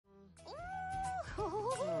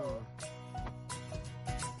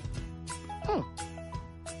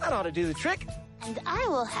That ought to do the trick. And I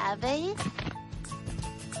will have a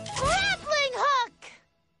grappling hook!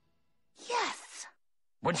 Yes!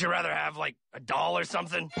 Wouldn't you rather have, like, a doll or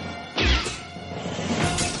something?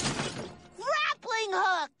 Grappling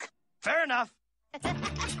hook! Fair enough.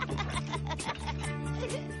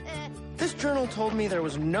 This journal told me there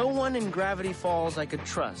was no one in Gravity Falls I could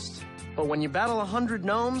trust. But when you battle 100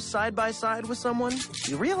 gnomes side by side with someone,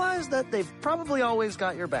 you realize that they've probably always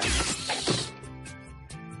got your back.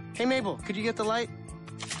 Hey, Mabel, could you get the light?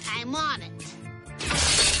 I'm on it.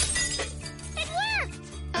 It worked!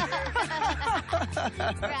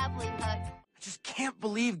 Grappling hook. I just can't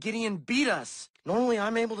believe Gideon beat us. Normally,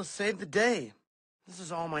 I'm able to save the day. This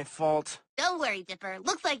is all my fault. Don't worry, Dipper.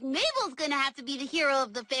 Looks like Mabel's gonna have to be the hero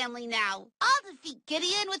of the family now. I'll defeat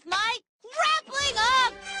Gideon with my grappling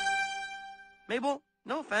hook! Mabel,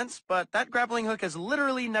 no offense, but that grappling hook has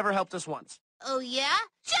literally never helped us once. Oh, yeah?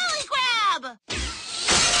 Jelly grab!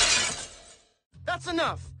 That's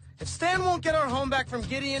enough. If Stan won't get our home back from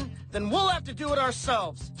Gideon, then we'll have to do it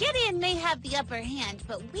ourselves. Gideon may have the upper hand,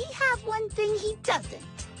 but we have one thing he doesn't.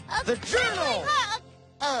 The journal! Hook.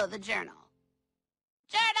 Oh, the journal.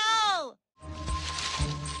 Journal!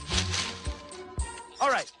 All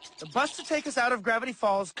right, the bus to take us out of Gravity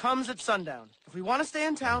Falls comes at sundown. If we want to stay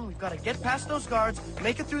in town, we've got to get past those guards,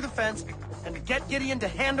 make it through the fence, and get Gideon to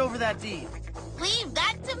hand over that deed. Leave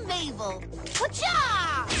that to Mabel. Whatcha!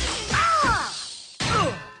 Ah!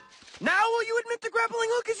 Ugh. Now will you admit the grappling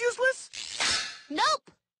hook is useless?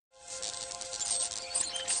 Nope.